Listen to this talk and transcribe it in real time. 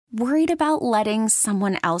Worried about letting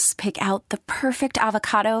someone else pick out the perfect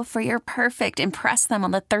avocado for your perfect impress them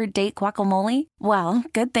on the third date guacamole? Well,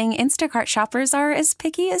 good thing Instacart shoppers are as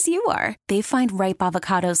picky as you are. They find ripe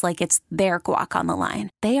avocados like it's their guac on the line.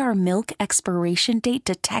 They are milk expiration date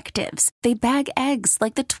detectives. They bag eggs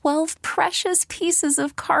like the 12 precious pieces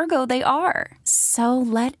of cargo they are. So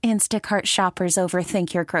let Instacart shoppers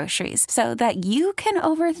overthink your groceries so that you can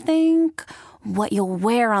overthink what you'll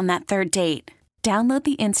wear on that third date. Download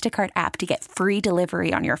the Instacart app to get free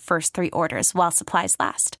delivery on your first 3 orders while supplies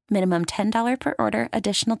last. Minimum $10 per order.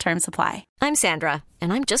 Additional terms apply. I'm Sandra,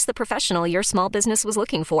 and I'm just the professional your small business was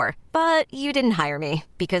looking for. But you didn't hire me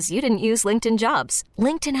because you didn't use LinkedIn Jobs.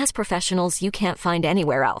 LinkedIn has professionals you can't find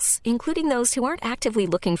anywhere else, including those who aren't actively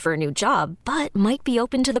looking for a new job, but might be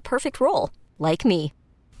open to the perfect role, like me.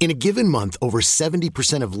 In a given month, over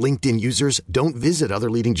 70% of LinkedIn users don't visit other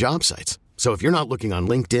leading job sites. So if you're not looking on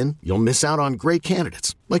LinkedIn, you'll miss out on great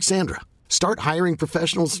candidates like Sandra. Start hiring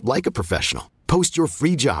professionals like a professional. Post your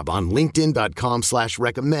free job on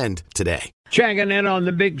linkedin.com/recommend today. Checking in on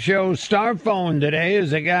the big show Star Phone today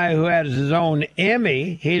is a guy who has his own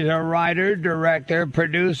Emmy. He's a writer, director,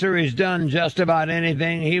 producer. He's done just about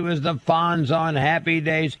anything. He was the Fonz on Happy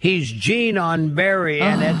Days. He's Gene on Barry,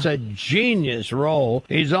 and it's a genius role.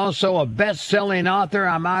 He's also a best-selling author.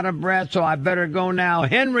 I'm out of breath, so I better go now.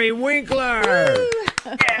 Henry Winkler!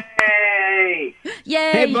 Yay!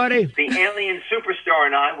 Yay! Hey, buddy. The alien superstar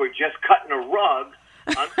and I were just cutting a rug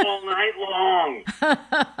all night long.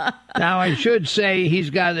 Now, I should say he's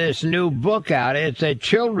got this new book out. It's a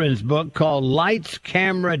children's book called Lights,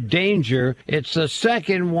 Camera, Danger. It's the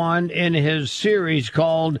second one in his series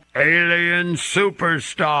called Alien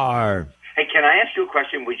Superstar. Hey, can I ask you a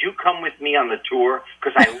question? Would you come with me on the tour?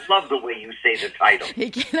 Because I love the way you say the title.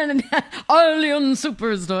 Alien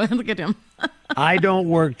Superstar. Look at him. I don't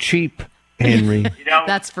work cheap, Henry. You know,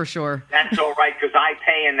 That's for sure. that's all right, because I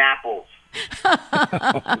pay in apples.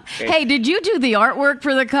 Hey, did you do the artwork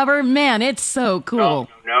for the cover? Man, it's so cool.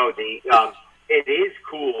 No, it is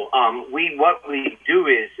cool. What we do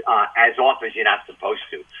is, as authors, you're not supposed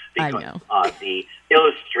to, I because know. the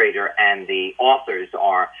illustrator and the authors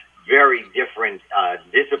are very different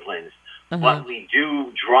disciplines. But we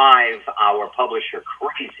do drive our publisher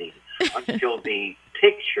crazy until the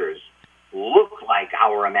pictures look like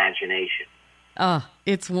our imagination. Oh,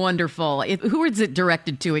 it's wonderful. Who is it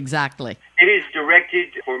directed to exactly? It is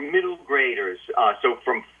directed for middle graders, so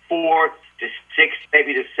from 4th to 6th,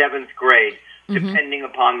 maybe to 7th grade, depending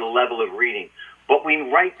upon the level of reading. But we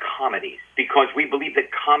write comedies because we believe that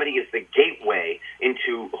comedy is the gateway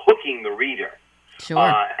into hooking the reader. Sure.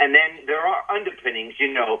 And then there are underpinnings.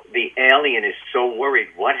 You know, the alien is so worried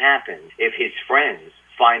what happens if his friends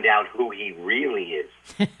find out who he really is.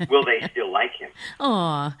 Will they still like him?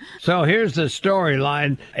 Aw. So here's the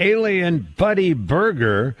storyline. Alien Buddy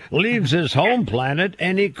Burger leaves his home planet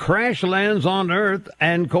and he crash lands on Earth,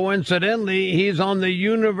 and coincidentally he's on the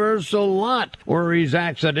Universal lot where he's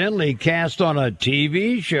accidentally cast on a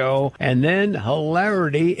TV show, and then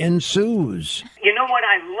hilarity ensues. You know what?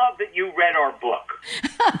 I love that you read our book.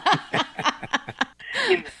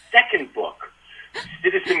 In the second book,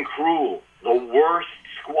 Citizen Cruel, the worst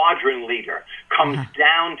Squadron leader, comes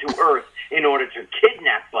down to Earth in order to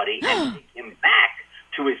kidnap Buddy and take him back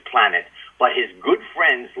to his planet. But his good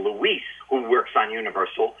friends, Luis, who works on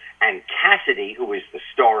Universal, and Cassidy, who is the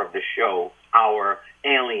star of the show our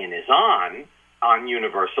alien is on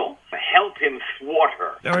Universal, help him thwart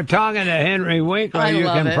her. We're talking to Henry Winkler. You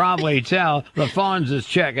love can it. probably tell the Fonz is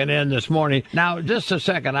checking in this morning. Now, just a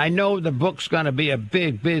second. I know the book's going to be a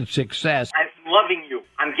big, big success. I'm loving you.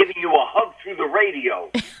 I'm giving you a hug through the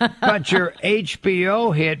radio. But your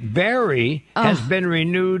HBO hit, Barry, has been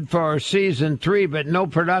renewed for season 3, but no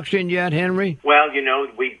production yet, Henry? Well, you know,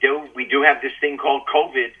 we do have this thing called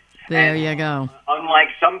COVID. There and, you go. Unlike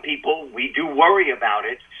some people, we do worry about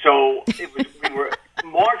it. So we were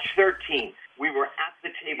March 13th, we were at the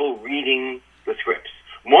table reading the scripts.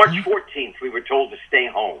 March 14th, we were told to stay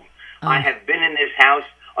home. I have been in this house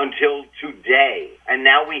until today, and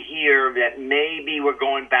now we hear that maybe we're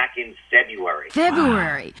going back in February.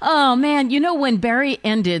 February. Oh man, you know when Barry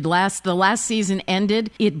ended, the last season ended,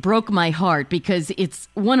 it broke my heart because it's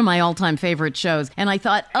one of my all-time favorite shows. And I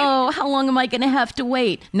thought, oh, how long am I going to have to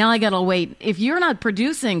wait? Now I got to wait. If you're not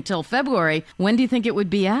producing till February, when do you think it would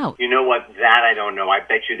be out? You know what? That I don't know. I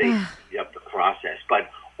bet you they speed up the process. But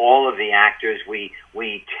all of the actors, we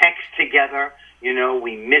text together. You know,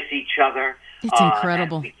 we miss each other. It's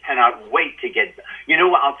incredible. And we cannot wait to get... You know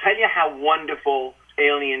what? I'll tell you how wonderful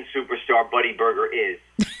alien superstar Buddy Burger is.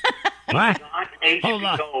 What? Got Hold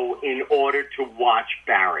on. HBO in order to watch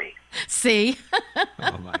Barry. See?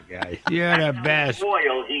 Oh, my God. You're the best.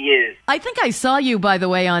 Loyal he is. I think I saw you, by the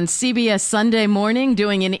way, on CBS Sunday Morning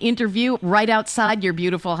doing an interview right outside your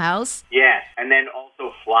beautiful house. Yes, and then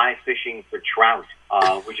also fly fishing for trout,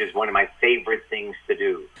 which is one of my favorite things to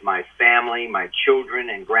do. My family, my children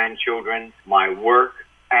and grandchildren, my work,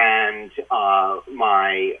 and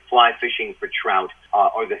my fly fishing for trout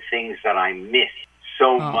are the things that I miss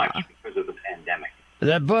so much because of the pandemic.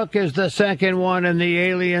 The book is the second one in the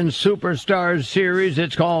Alien Superstars series.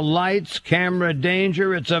 It's called Lights, Camera,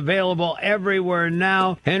 Danger. It's available everywhere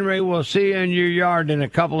now. Henry, we'll see you in your yard in a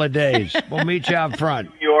couple of days. We'll meet you out front.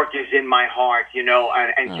 New York is in my heart, you know,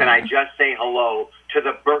 and can I just say hello to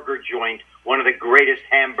the burger joint, one of the greatest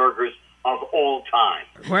hamburgers of all time.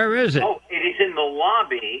 Where is it? Oh, it is in the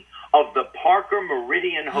lobby of the Parker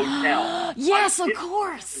Meridian Hotel. Yes, on of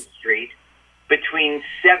course. Street, between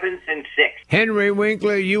 7th and 6th. Henry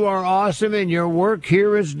Winkler, you are awesome, and your work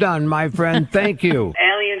here is done, my friend. Thank you.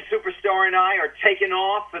 Alien Superstar and I are taking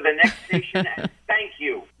off for the next station, and thank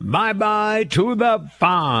you. Bye-bye to the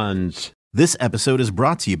Fonz. This episode is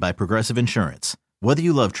brought to you by Progressive Insurance. Whether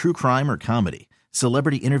you love true crime or comedy,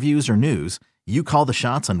 celebrity interviews or news, you call the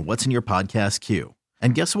shots on what's in your podcast queue.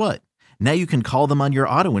 And guess what? Now you can call them on your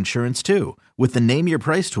auto insurance, too, with the Name Your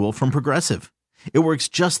Price tool from Progressive. It works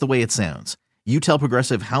just the way it sounds. You tell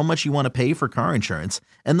Progressive how much you want to pay for car insurance,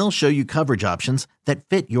 and they'll show you coverage options that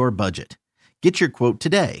fit your budget. Get your quote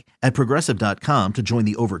today at Progressive.com to join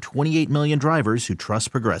the over 28 million drivers who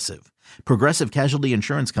trust Progressive. Progressive Casualty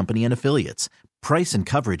Insurance Company and Affiliates. Price and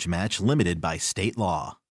coverage match limited by state law.